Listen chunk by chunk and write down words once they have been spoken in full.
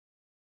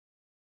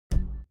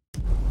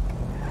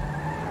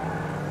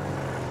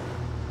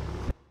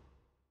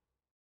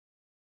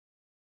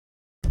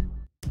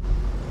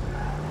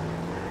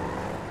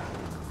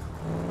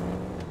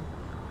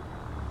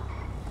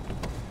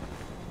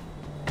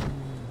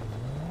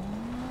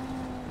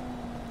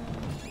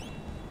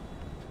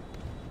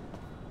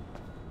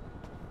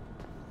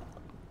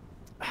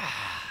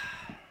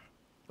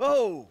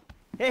Oh,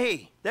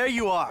 hey, there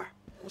you are.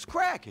 What's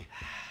cracking?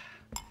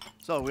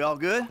 So, we all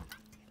good?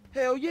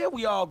 Hell yeah,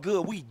 we all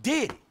good. We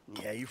did it.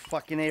 Yeah, you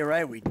fucking A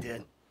right, we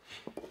did.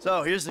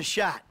 So, here's the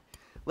shot.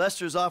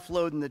 Lester's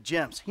offloading the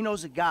gems. He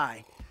knows a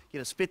guy.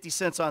 Get us 50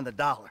 cents on the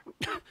dollar.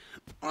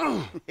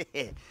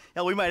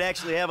 Hell, we might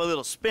actually have a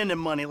little spending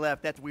money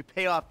left after we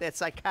pay off that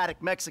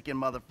psychotic Mexican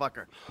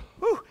motherfucker.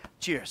 Whew,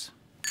 cheers.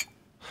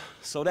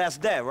 So that's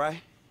that,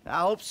 right?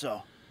 I hope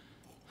so.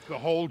 The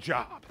whole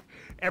job.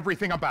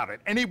 Everything about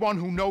it. Anyone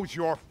who knows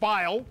your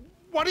file,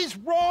 what is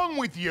wrong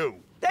with you?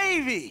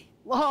 Davey!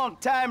 Long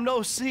time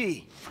no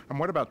see. And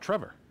what about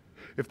Trevor?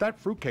 If that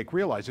fruitcake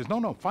realizes,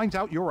 finds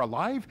out you're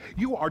alive,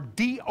 you are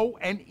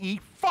D-O-N-E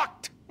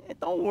fucked! Hey,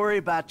 don't worry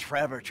about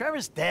Trevor.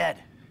 Trevor's dead.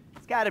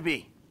 It's gotta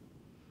be.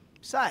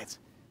 Besides,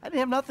 I didn't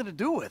have nothing to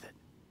do with it.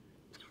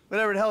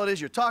 Whatever the hell it is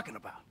you're talking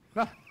about.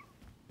 Huh?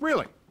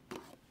 Really?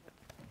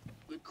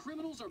 The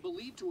criminals are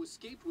believed to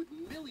escape with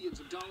millions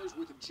of dollars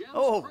worth of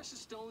gems, precious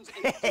stones,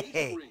 and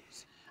engagement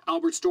rings.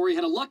 Albert Story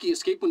had a lucky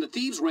escape when the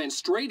thieves ran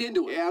straight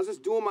into him. Yeah, I was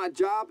just doing my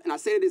job, and I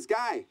say to this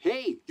guy,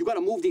 hey, you gotta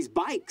move these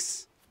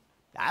bikes.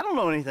 I don't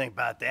know anything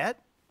about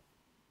that.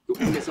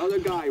 And this other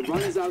guy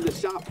runs out of the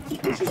shop,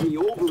 pushes me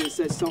over and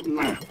says something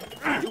like,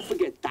 you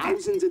forget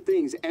thousands of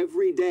things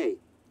every day.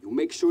 You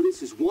make sure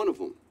this is one of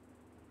them.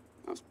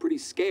 That was pretty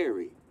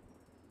scary.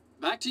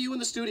 Back to you in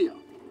the studio.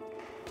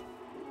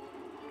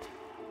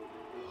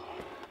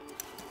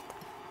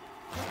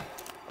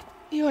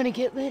 You want to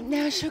get lit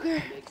now,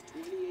 sugar?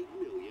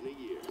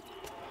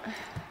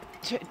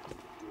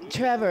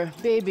 Trevor,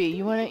 baby,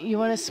 you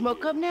wanna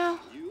smoke up now?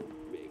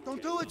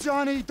 Don't do it,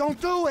 Johnny!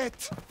 Don't do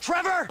it!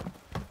 Trevor!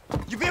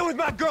 You been with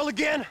my girl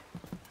again?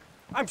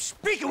 I'm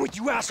speaking with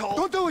you, asshole!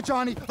 Don't do it,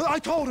 Johnny! I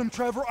told him,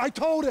 Trevor, I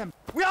told him!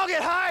 We all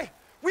get high!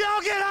 We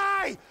all get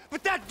high!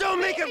 But that don't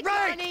make it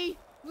right! Johnny!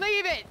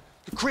 Leave it!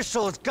 The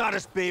crystal has got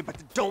us, babe, but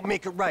that don't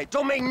make it right.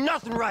 Don't make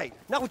nothing right.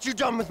 Not what you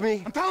done with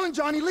me. I'm telling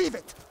Johnny, leave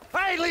it!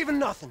 I ain't leaving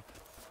nothing.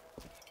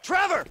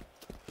 Trevor!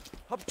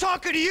 I'm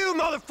talking to you,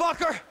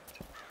 motherfucker!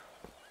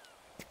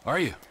 Are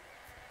you?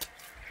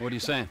 What are you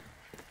saying?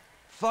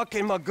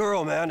 Fucking my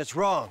girl, man. It's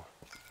wrong.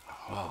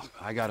 Well,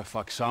 I gotta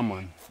fuck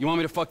someone. You want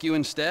me to fuck you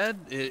instead?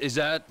 Is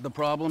that the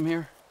problem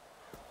here?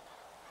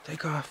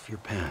 Take off your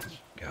pants,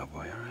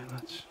 cowboy, all right?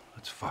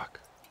 Let's fuck.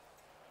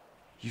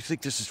 You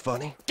think this is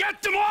funny?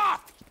 Get them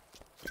off!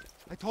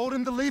 I told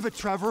him to leave it,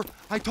 Trevor.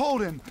 I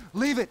told him.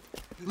 Leave it.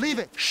 Leave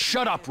it.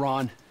 Shut up,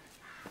 Ron.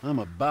 I'm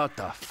about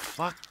to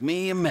fuck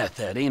me a meth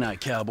head, ain't I,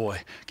 cowboy?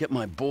 Get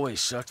my boy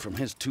sucked from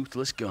his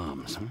toothless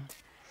gums, huh?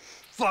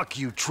 Fuck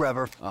you,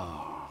 Trevor.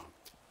 Oh.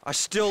 I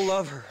still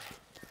love her.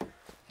 All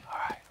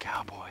right,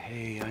 cowboy.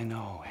 Hey, I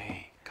know.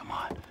 Hey, come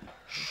on.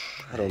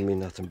 I don't mean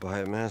nothing by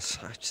it, man.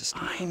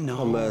 I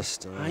know. I'm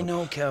messed up. I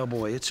know,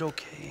 cowboy. It's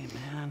okay,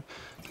 man.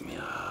 Give me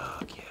a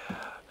hug, yeah.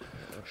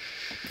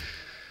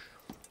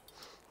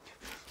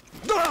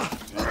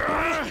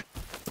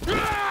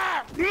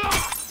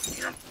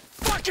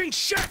 Fucking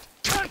shit!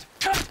 Cunt!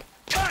 Cunt!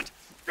 Cunt!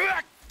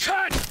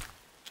 Cunt!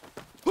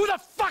 Who the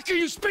fuck are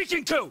you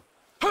speaking to?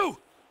 Who?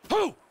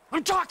 Who?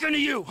 I'm talking to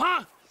you,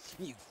 huh?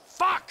 You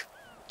fuck!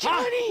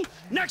 Johnny! Huh?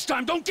 Next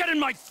time, don't get in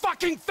my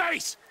fucking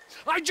face!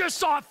 I just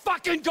saw a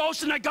fucking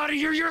ghost and I gotta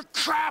hear your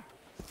crap!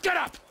 Get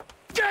up!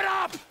 Get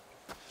up!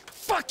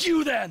 Fuck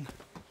you, then!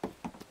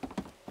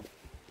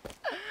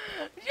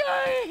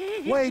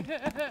 Johnny! Wait!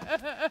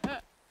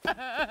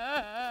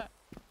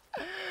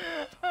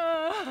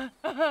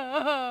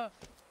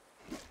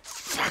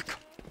 Fuck!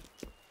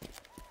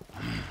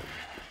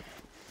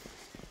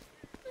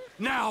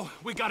 Now,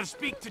 we gotta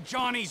speak to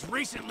Johnny's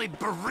recently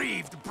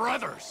bereaved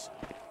brothers.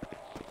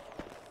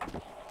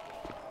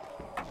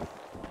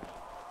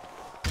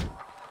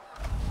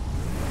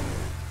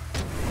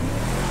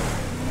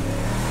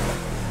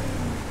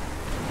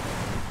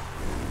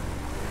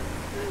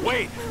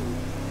 Wait!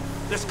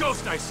 This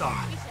ghost I saw.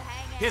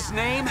 His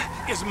name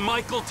is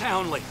Michael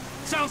Townley.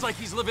 Sounds like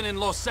he's living in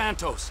Los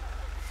Santos.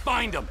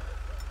 Find him.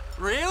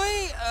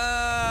 Really?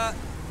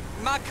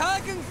 My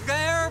cousin's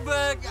there,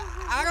 but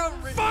I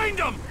don't... Find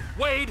him!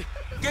 Wade!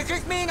 Does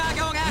this mean I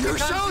don't have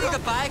to come see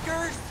the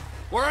bikers?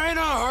 We're in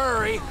a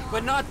hurry,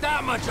 but not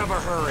that much of a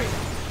hurry.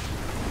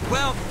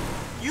 Well,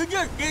 you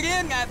just get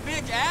in that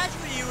bitch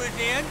Ashley was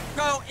in,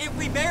 so if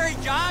we bury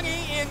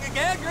Johnny in the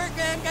desert,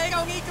 then they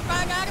don't need to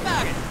find out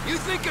about it. You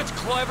think it's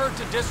clever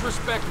to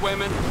disrespect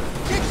women?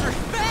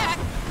 Disrespect?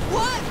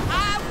 What?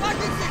 I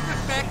wasn't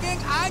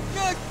disrespecting. I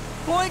just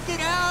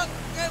pointed out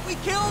that we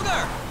killed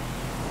her.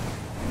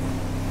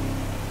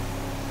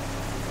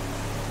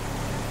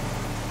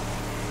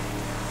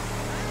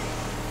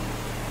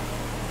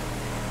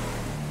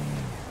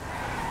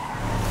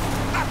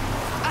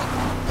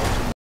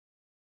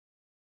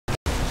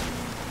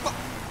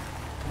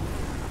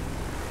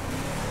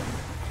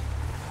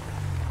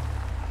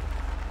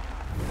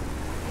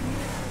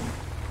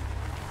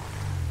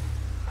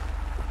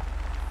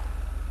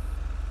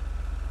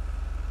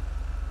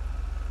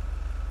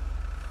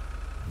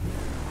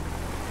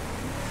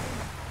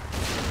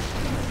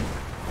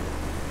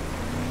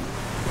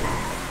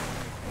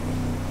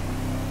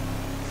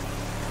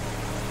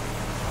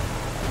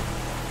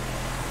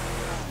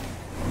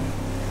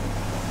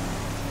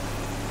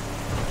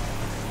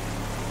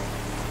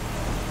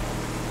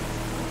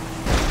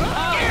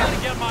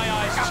 get my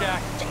eyes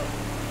checked.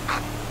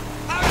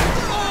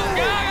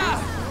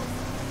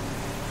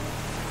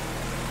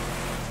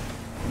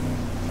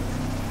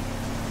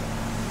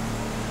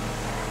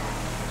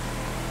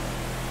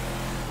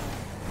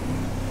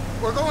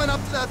 We're going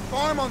up to that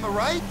farm on the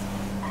right?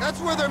 That's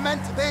where they're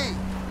meant to be.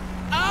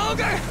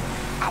 Okay.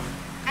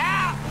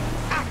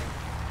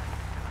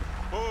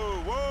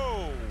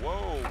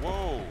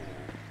 Whoa.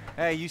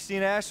 Hey, you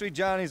seen Ashley?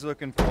 Johnny's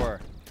looking for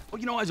her. Well,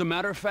 you know, as a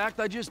matter of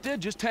fact, I just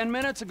did, just 10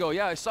 minutes ago.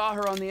 Yeah, I saw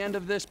her on the end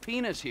of this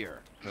penis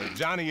here.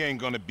 Johnny ain't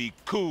gonna be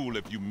cool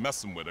if you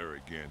messing with her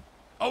again.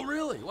 Oh,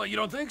 really? Well, you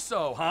don't think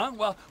so, huh?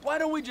 Well, why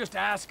don't we just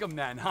ask him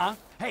then, huh?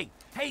 Hey,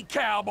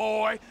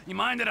 cowboy, you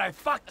mind that I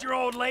fucked your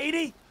old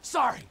lady?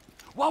 Sorry.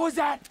 What was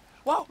that?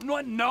 Well,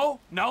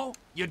 no,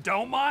 you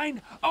don't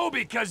mind? Oh,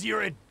 because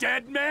you're a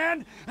dead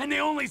man? And the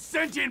only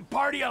sentient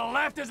part you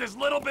left is this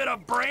little bit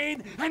of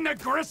brain and the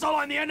gristle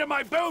on the end of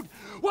my boot?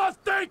 Well,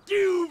 thank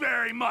you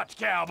very much,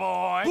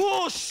 cowboy.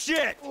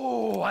 Bullshit!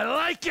 Oh, I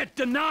like it,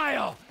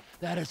 denial.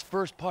 That is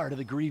first part of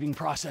the grieving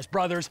process,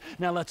 brothers.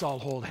 Now let's all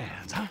hold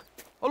hands, huh?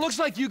 Well, looks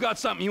like you got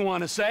something you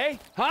want to say,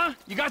 huh?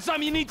 You got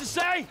something you need to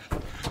say?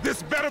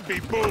 This better be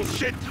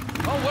bullshit.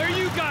 Oh, where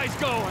you guys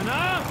going,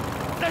 huh?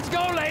 Let's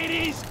go,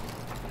 ladies.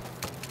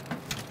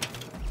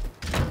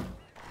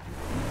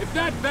 If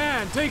that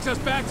van takes us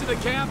back to the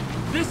camp,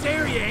 this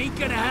area ain't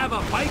gonna have a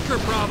biker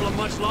problem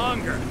much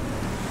longer.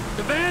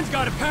 The van's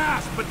gotta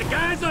pass, but the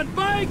guys on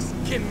bikes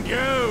can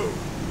go.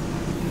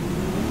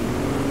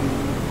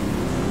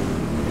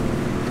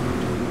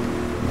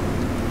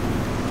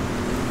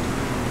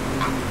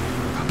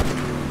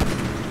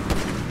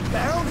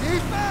 Down he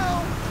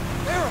fell.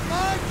 They're a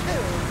fine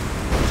kill.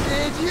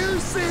 Did you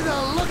see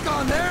the look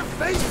on their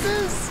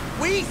faces?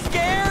 We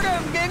scared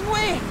them, didn't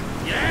we?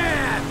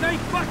 Yeah, thank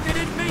fuck they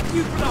didn't make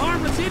you for the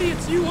harmless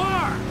idiots you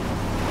are.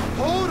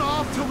 Hold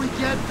off till we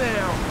get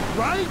there,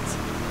 right?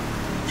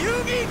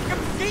 You need some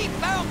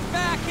seatbelts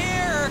back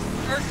here,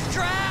 or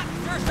straps,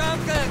 or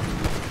something.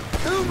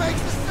 Who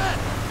makes the set?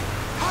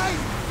 I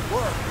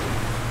work.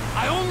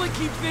 I only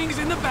keep things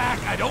in the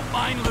back I don't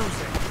mind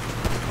losing.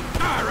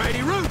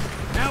 Alrighty, Root.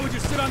 Now we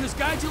just sit on this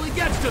guy till he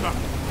gets to them.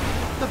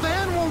 The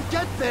van won't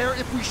get there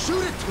if we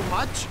shoot it too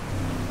much.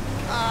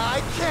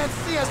 I can't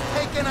see us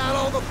taking out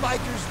all the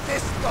bikers'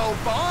 disco,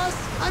 boss.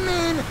 I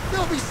mean,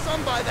 there'll be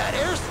some by that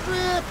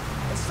airstrip,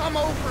 and some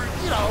over,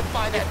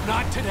 by that... If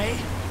not today,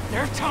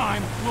 their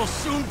time will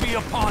soon be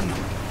upon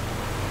them.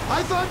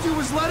 I thought you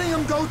was letting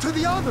them go to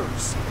the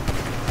others.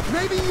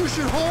 Maybe you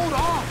should hold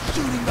off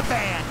shooting the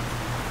van.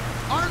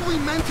 Aren't we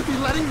meant to be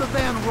letting the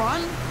van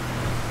run?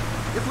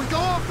 If we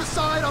go off the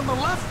side on the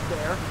left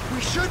there,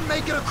 we should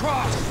make it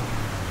across.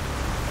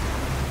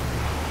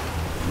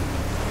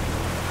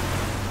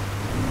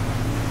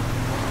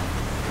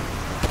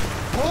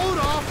 Hold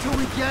off till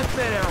we get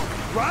there,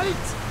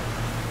 right?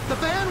 The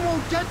van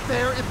won't get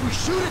there if we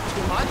shoot it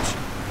too much.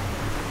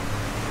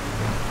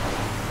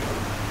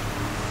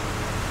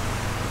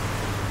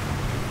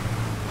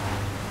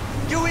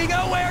 Do we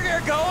know where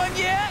they're going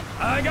yet?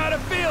 I got a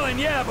feeling,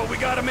 yeah, but we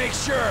gotta make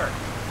sure.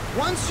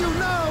 Once you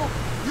know,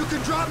 you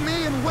can drop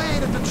me and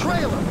Wade at the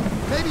trailer.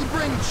 Maybe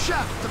bring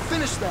Chef to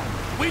finish them.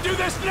 We do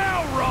this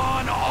now,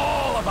 Ron,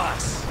 all of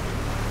us.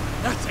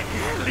 That's it.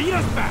 Lead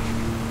us back.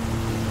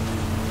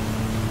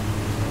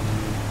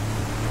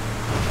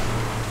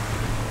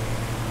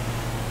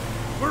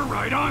 We're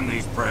right on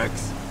these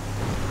pricks.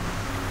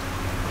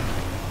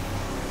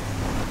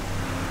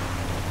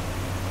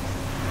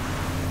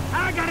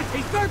 I gotta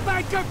taste their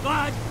biker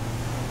blood.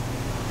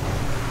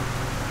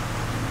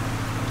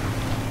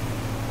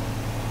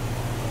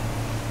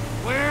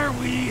 Where are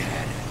we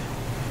headed?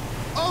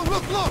 Oh,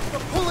 look,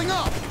 they're pulling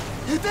up.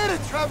 You did it,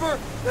 Trevor.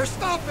 They're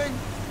stopping.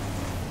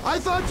 I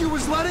thought you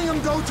was letting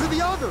them go to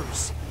the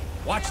others.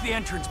 Watch the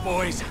entrance,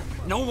 boys.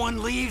 No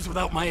one leaves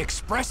without my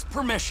express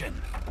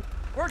permission.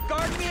 We're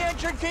guarding the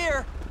entrance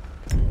here.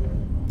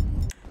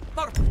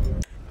 What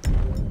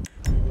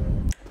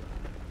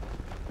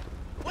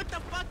the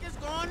fuck is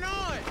going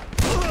on?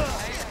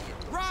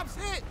 Rob's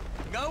hit.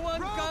 No one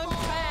comes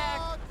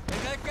back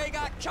unless they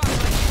got chocolate.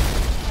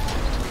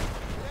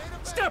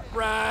 Step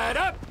right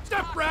up!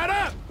 Step right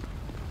up!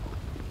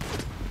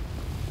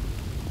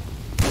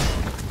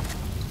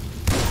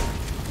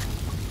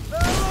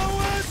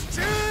 LOST!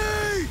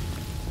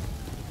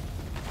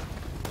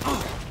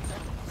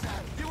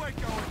 You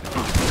ain't going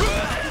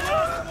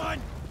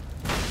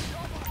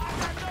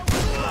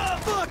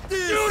Fuck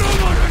this! You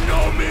don't want to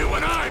know me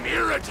when I'm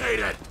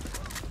irritated!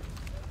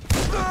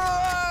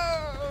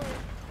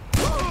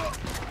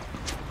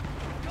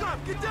 Stop,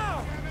 get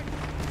down!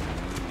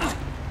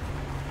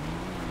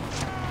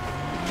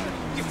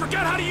 You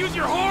forget how to use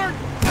your horn?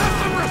 Have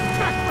some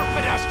respect for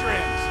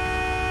pedestrians!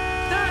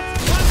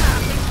 That's what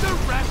happens to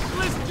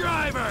reckless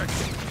drivers!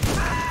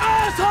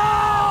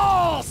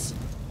 Assholes!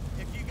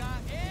 If you got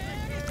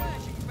any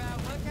questions about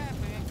what's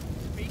happening,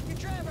 speak to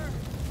Trevor.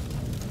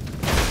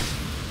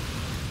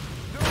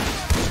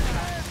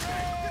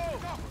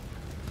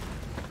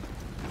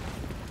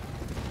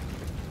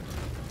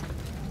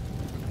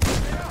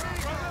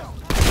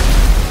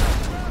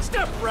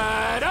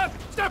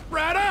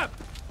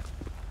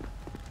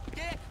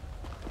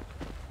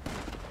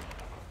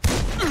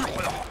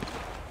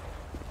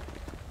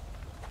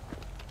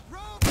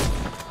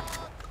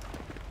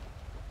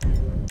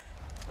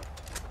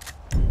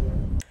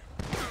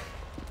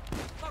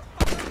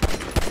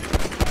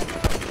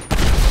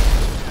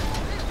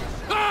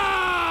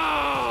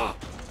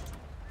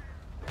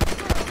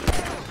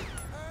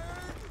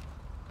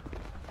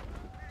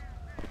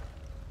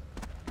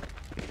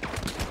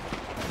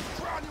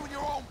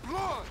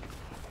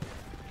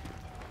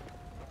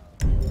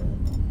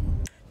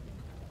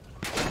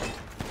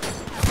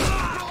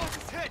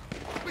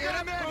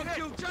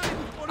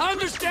 I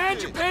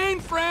understand your pain,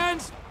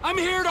 friends. I'm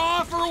here to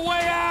offer a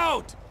way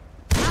out.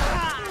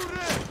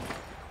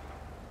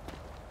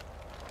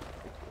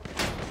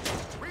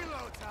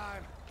 Reload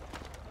time.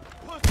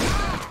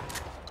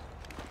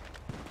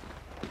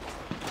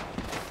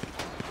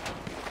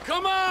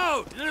 Come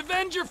out and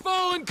avenge your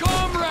fallen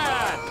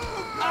comrade!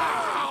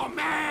 Oh,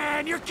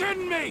 man, you're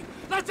kidding me!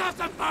 Let's have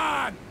some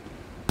fun!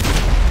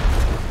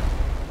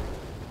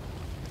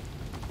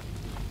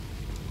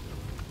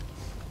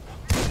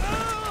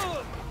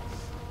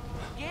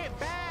 Get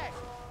back!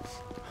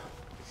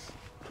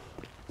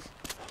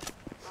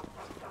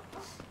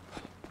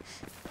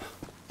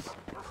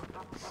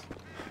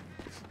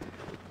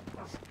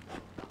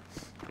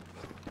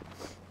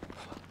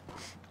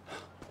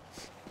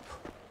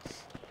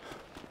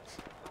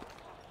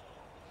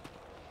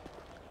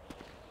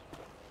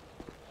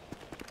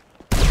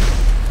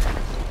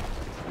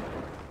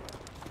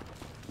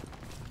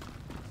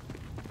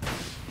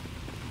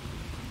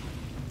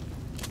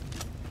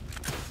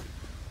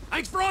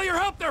 Thanks for all your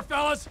help there,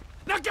 fellas!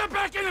 Now get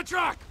back in the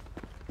truck!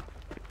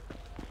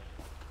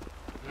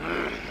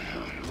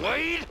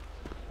 Wade?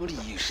 What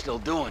are you still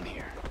doing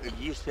here?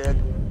 You said...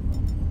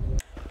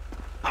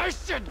 I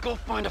said go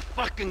find a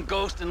fucking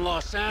ghost in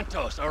Los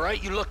Santos, all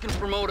right? You looking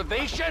for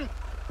motivation?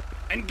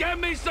 And get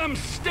me some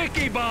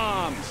sticky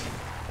bombs!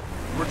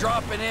 We're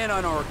dropping in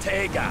on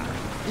Ortega.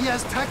 He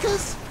has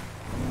Tekkas?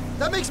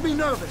 That makes me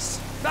nervous.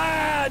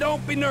 Ah,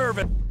 don't be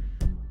nervous.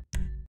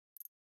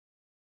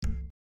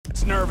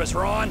 It's nervous,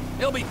 Ron.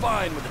 He'll be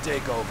fine with the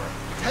takeover.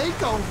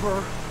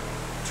 Takeover?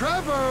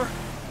 Trevor!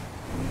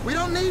 We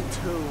don't need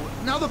to.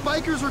 Now the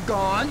bikers are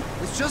gone.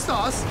 It's just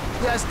us.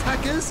 He has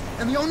Tekkas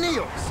and the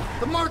O'Neills.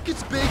 The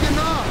market's big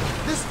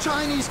enough. This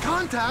Chinese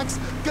contact's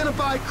gonna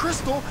buy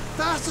crystal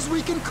fast as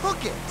we can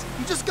cook it.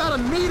 You just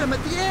gotta meet him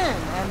at the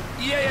end and...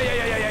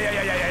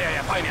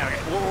 Yeah. Fine,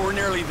 okay. We're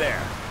nearly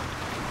there.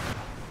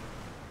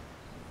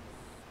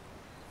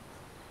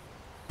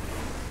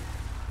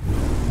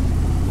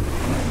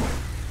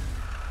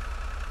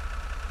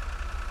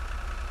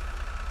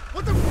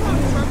 What the fuck,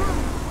 Trevor?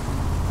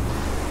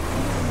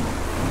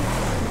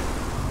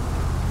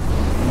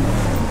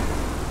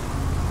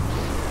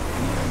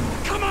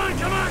 Come on!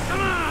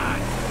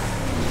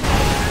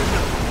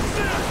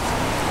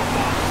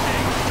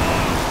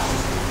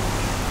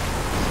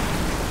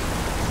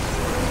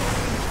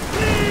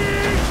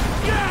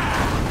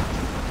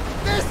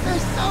 This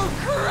is so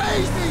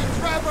crazy,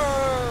 Trevor!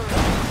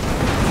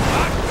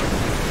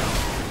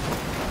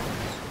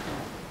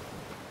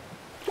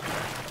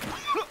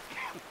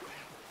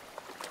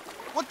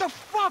 What the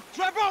fuck,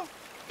 Trevor?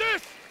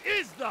 This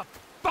is the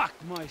fuck,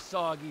 my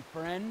soggy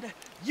friend.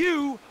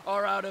 You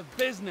are out of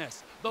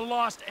business. The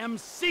Lost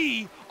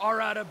MC are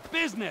out of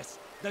business.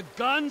 The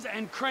guns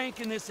and crank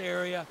in this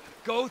area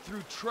go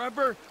through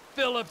Trevor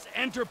Phillips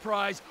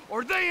Enterprise,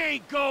 or they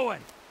ain't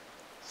going.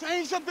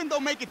 Saying something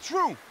don't make it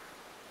true.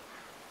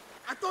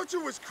 I thought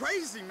you was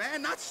crazy,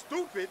 man, not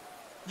stupid.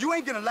 You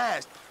ain't gonna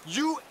last.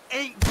 You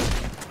ain't...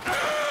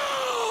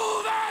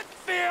 Oh, that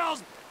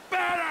feels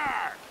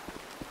better!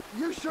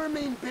 You sure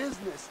mean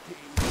business, T.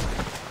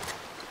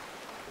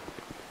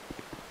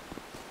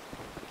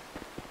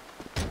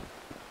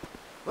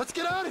 Let's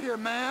get out of here,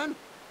 man.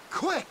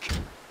 Quick!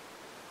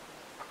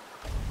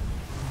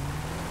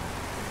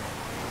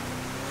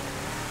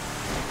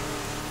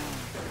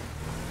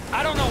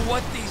 I don't know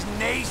what these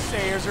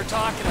naysayers are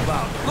talking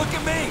about. Look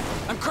at me.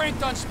 I'm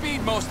cranked on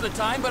speed most of the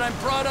time, but I'm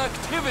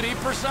productivity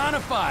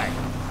personified.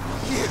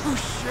 You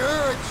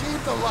sure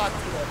achieved a lot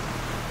today.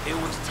 It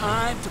was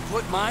time to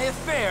put my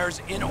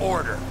affairs in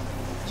order.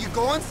 You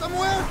going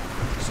somewhere?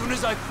 As soon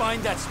as I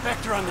find that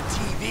Spectre on the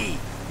TV,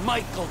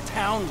 Michael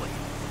Townley.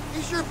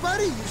 He's your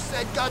buddy you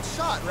said got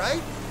shot,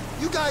 right?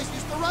 You guys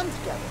used to run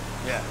together.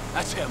 Yeah,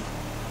 that's him.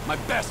 My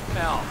best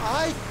pal.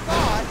 I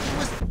thought he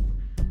was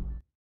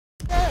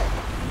dead.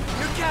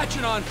 You're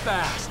catching on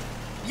fast.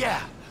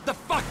 Yeah, the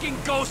fucking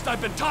ghost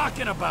I've been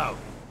talking about.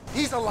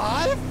 He's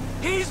alive?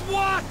 He's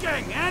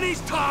walking, and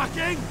he's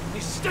talking.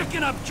 He's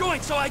sticking up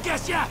joints, so I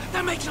guess, yeah,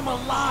 that makes him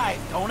alive,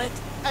 don't it?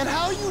 And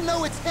how you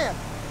know it's him?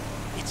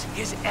 It's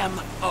his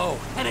M.O.,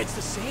 and it's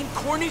the same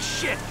corny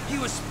shit he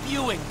was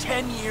spewing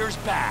 10 years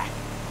back.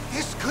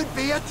 This could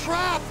be a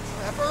trap,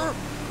 Trevor.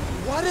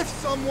 What if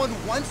someone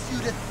wants you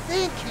to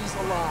think he's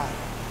alive?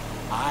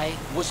 I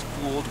was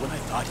fooled when I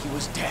thought he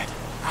was dead.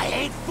 I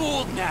ain't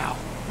fooled now.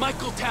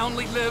 Michael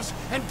Townley lives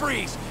and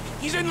breathes.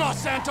 He's in Los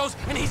Santos,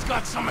 and he's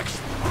got some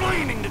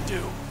explaining to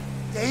do.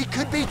 They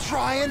could be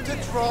trying to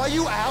draw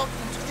you out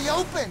into the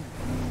open.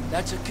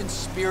 That's a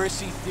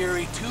conspiracy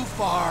theory too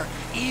far,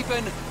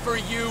 even for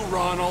you,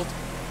 Ronald.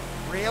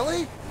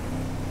 Really?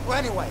 Well,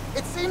 anyway,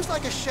 it seems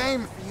like a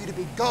shame for you to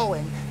be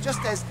going,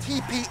 just as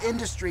TP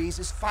Industries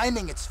is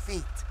finding its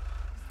feet.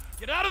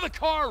 Get out of the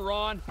car,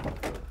 Ron.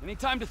 Any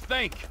time to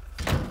think.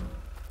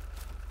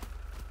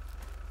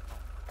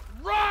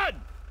 Run!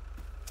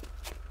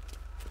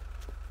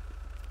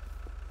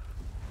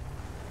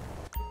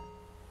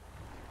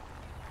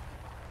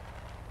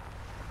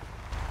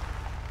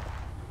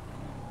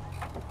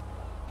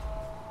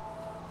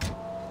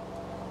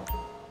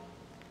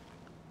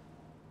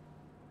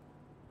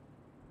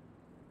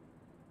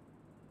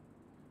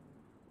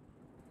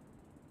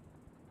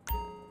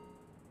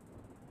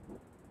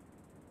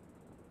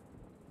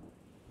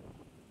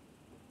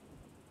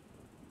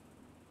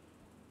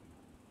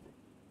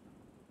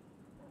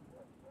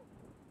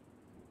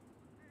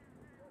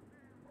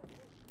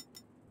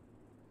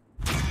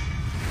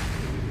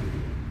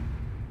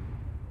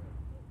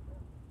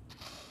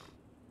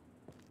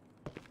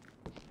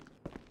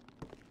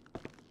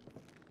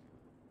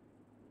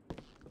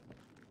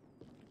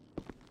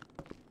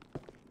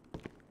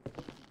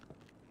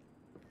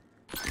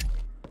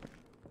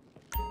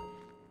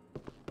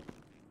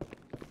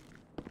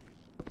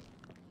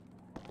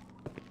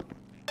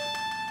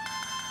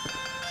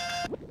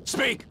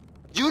 speak!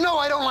 You know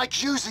I don't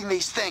like using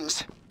these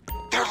things.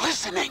 They're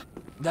listening.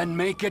 Then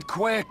make it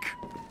quick.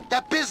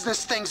 That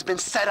business thing's been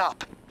set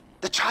up.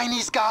 The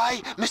Chinese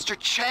guy, Mr.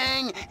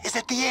 Chang, is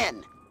at the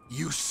inn.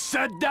 You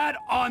said that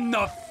on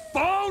the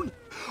phone?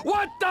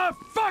 What the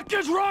fuck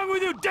is wrong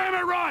with you, damn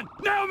it, Ron?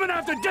 Now I'm gonna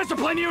have to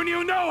discipline you, and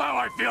you know how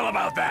I feel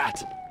about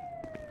that!